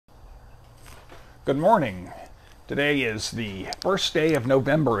Good morning. Today is the first day of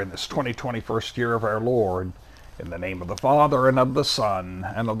November in this 2021st year of our Lord. In the name of the Father, and of the Son,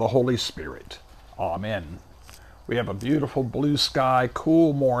 and of the Holy Spirit. Amen. We have a beautiful blue sky,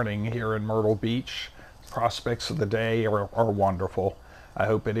 cool morning here in Myrtle Beach. Prospects of the day are wonderful. I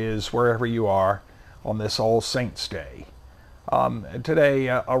hope it is wherever you are on this All Saints' Day. Today,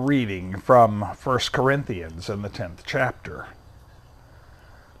 a reading from 1 Corinthians in the 10th chapter.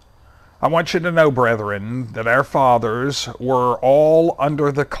 I want you to know, brethren, that our fathers were all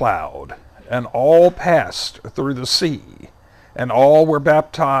under the cloud, and all passed through the sea, and all were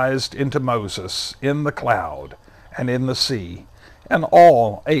baptized into Moses in the cloud and in the sea, and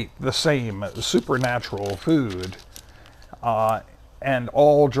all ate the same supernatural food, and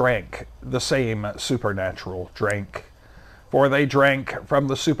all drank the same supernatural drink. For they drank from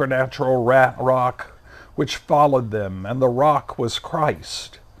the supernatural rock which followed them, and the rock was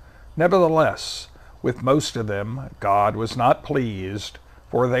Christ. Nevertheless, with most of them God was not pleased,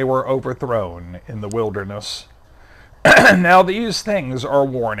 for they were overthrown in the wilderness. Now these things are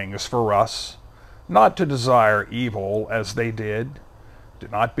warnings for us, not to desire evil as they did. Do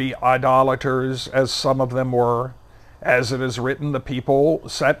not be idolaters, as some of them were. As it is written, the people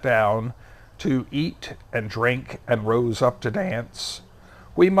sat down to eat and drink and rose up to dance.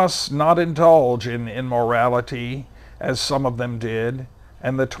 We must not indulge in immorality, as some of them did,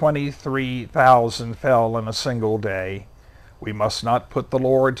 and the 23,000 fell in a single day. We must not put the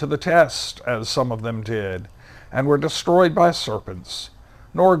Lord to the test, as some of them did, and were destroyed by serpents,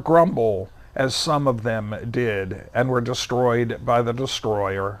 nor grumble, as some of them did, and were destroyed by the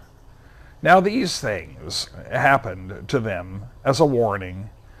destroyer. Now these things happened to them as a warning,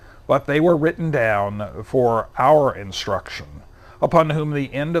 but they were written down for our instruction, upon whom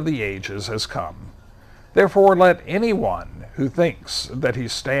the end of the ages has come. Therefore let anyone who thinks that he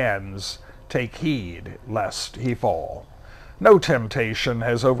stands take heed lest he fall. No temptation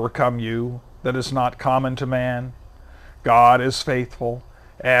has overcome you that is not common to man. God is faithful,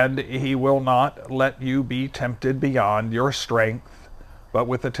 and he will not let you be tempted beyond your strength, but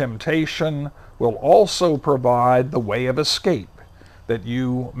with the temptation will also provide the way of escape, that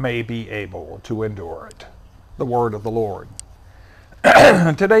you may be able to endure it. The word of the Lord.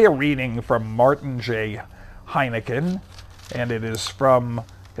 Today a reading from Martin J. Heineken, and it is from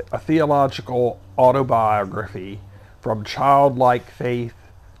a theological autobiography, From Childlike Faith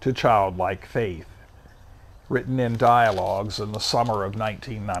to Childlike Faith, written in Dialogues in the summer of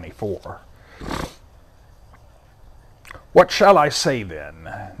 1994. What shall I say then,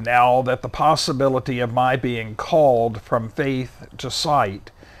 now that the possibility of my being called from faith to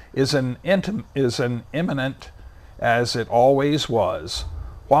sight is an imminent as it always was,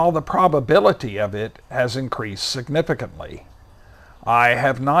 while the probability of it has increased significantly? I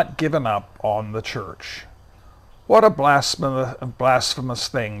have not given up on the church. What a blasphemous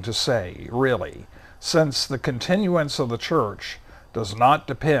thing to say, really, since the continuance of the church does not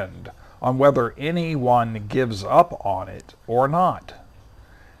depend on whether anyone gives up on it or not.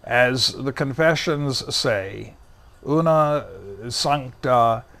 As the confessions say, una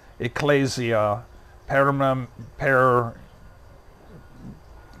sancta ecclesia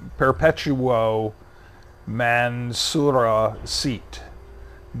perpetuo mansura sit.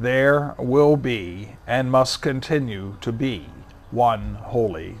 There will be, and must continue to be, one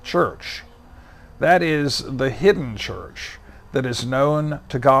holy church. That is the hidden church that is known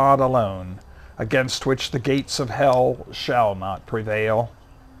to God alone, against which the gates of hell shall not prevail.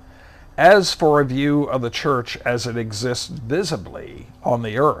 As for a view of the church as it exists visibly on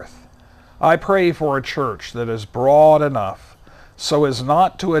the earth, I pray for a church that is broad enough so as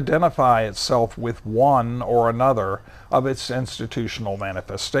not to identify itself with one or another of its institutional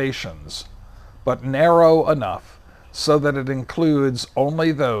manifestations, but narrow enough so that it includes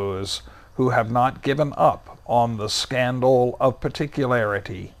only those who have not given up on the scandal of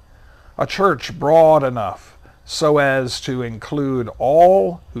particularity. A church broad enough so as to include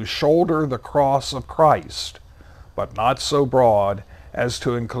all who shoulder the cross of Christ, but not so broad as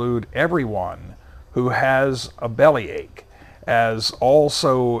to include everyone who has a bellyache as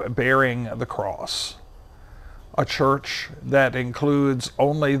also bearing the cross. A church that includes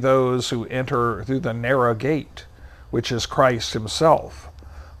only those who enter through the narrow gate, which is Christ himself,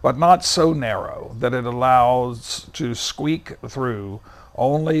 but not so narrow that it allows to squeak through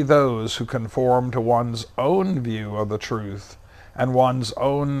only those who conform to one's own view of the truth and one's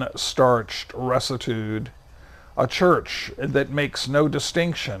own starched rectitude. A church that makes no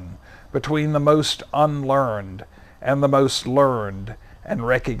distinction between the most unlearned and the most learned, and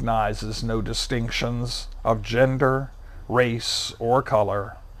recognizes no distinctions of gender, race, or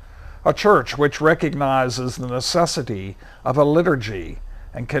color. A church which recognizes the necessity of a liturgy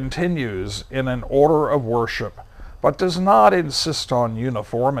and continues in an order of worship, but does not insist on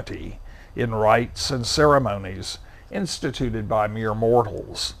uniformity in rites and ceremonies instituted by mere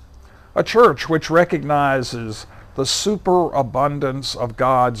mortals. A church which recognizes the superabundance of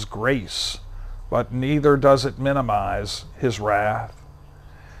God's grace, but neither does it minimize his wrath.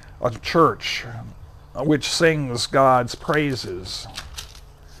 A church which sings God's praises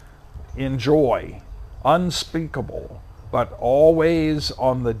in joy, unspeakable, but always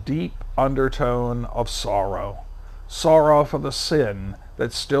on the deep undertone of sorrow. Sorrow for the sin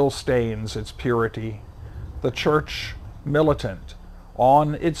that still stains its purity. The church militant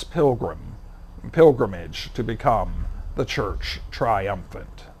on its pilgrimage to become the church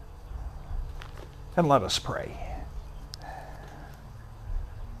triumphant. And let us pray.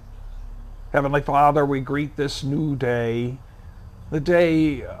 Heavenly Father, we greet this new day, the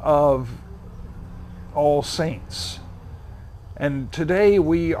day of All Saints. And today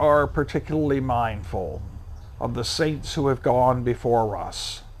we are particularly mindful of the saints who have gone before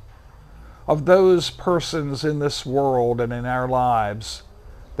us, of those persons in this world and in our lives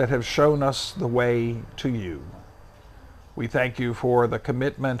that have shown us the way to you. We thank you for the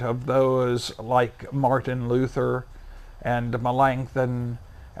commitment of those like Martin Luther and Melanchthon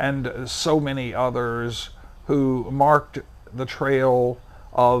and so many others who marked the trail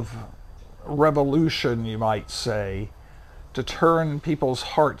of revolution, you might say, to turn people's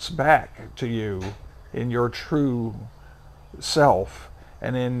hearts back to you in your true self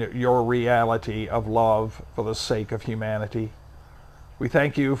and in your reality of love for the sake of humanity. We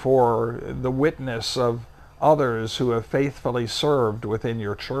thank you for the witness of others who have faithfully served within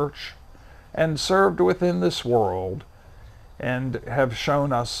your church and served within this world and have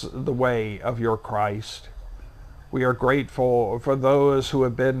shown us the way of your Christ. We are grateful for those who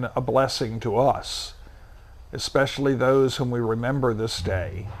have been a blessing to us, especially those whom we remember this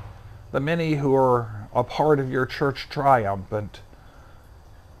day, the many who are a part of your church triumphant.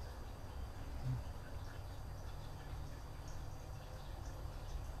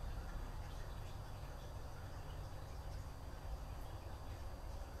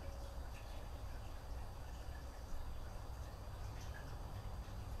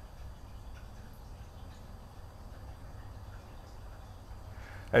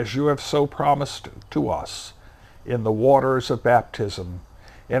 As you have so promised to us in the waters of baptism,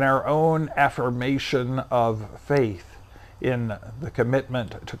 in our own affirmation of faith, in the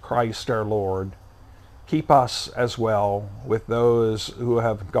commitment to Christ our Lord, keep us as well with those who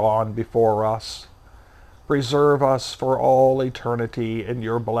have gone before us. Preserve us for all eternity in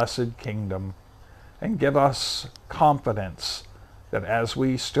your blessed kingdom, and give us confidence that as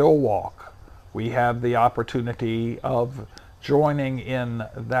we still walk, we have the opportunity of joining in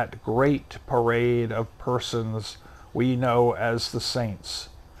that great parade of persons we know as the saints.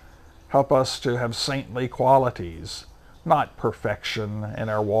 Help us to have saintly qualities, not perfection in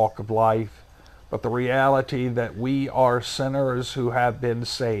our walk of life, but the reality that we are sinners who have been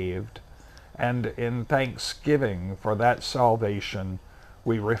saved, and in thanksgiving for that salvation,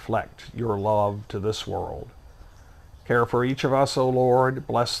 we reflect your love to this world. Care for each of us, O Lord.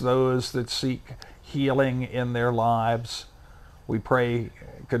 Bless those that seek healing in their lives. We pray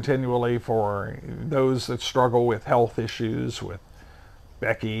continually for those that struggle with health issues, with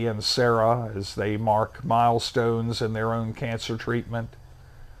Becky and Sarah as they mark milestones in their own cancer treatment.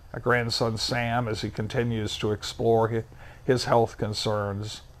 Our grandson Sam as he continues to explore his health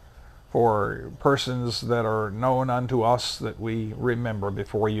concerns. For persons that are known unto us that we remember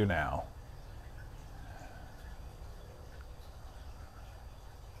before you now.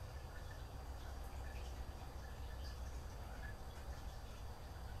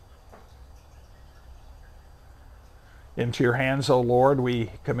 Into your hands, O Lord,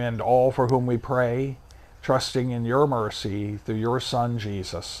 we commend all for whom we pray, trusting in your mercy through your Son,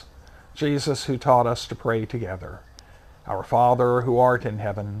 Jesus. Jesus, who taught us to pray together. Our Father, who art in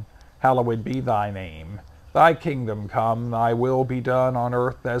heaven, hallowed be thy name. Thy kingdom come, thy will be done on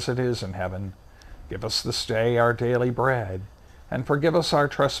earth as it is in heaven. Give us this day our daily bread, and forgive us our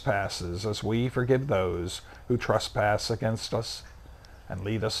trespasses as we forgive those who trespass against us. And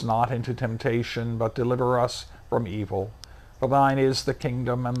lead us not into temptation, but deliver us from evil. For thine is the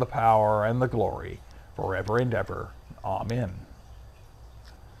kingdom and the power and the glory, forever and ever. Amen.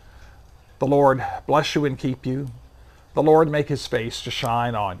 The Lord bless you and keep you. The Lord make his face to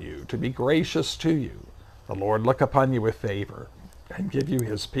shine on you, to be gracious to you. The Lord look upon you with favor, and give you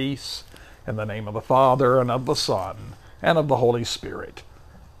his peace. In the name of the Father, and of the Son, and of the Holy Spirit.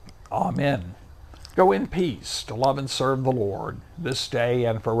 Amen. Go in peace to love and serve the Lord this day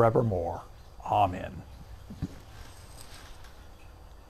and forevermore. Amen.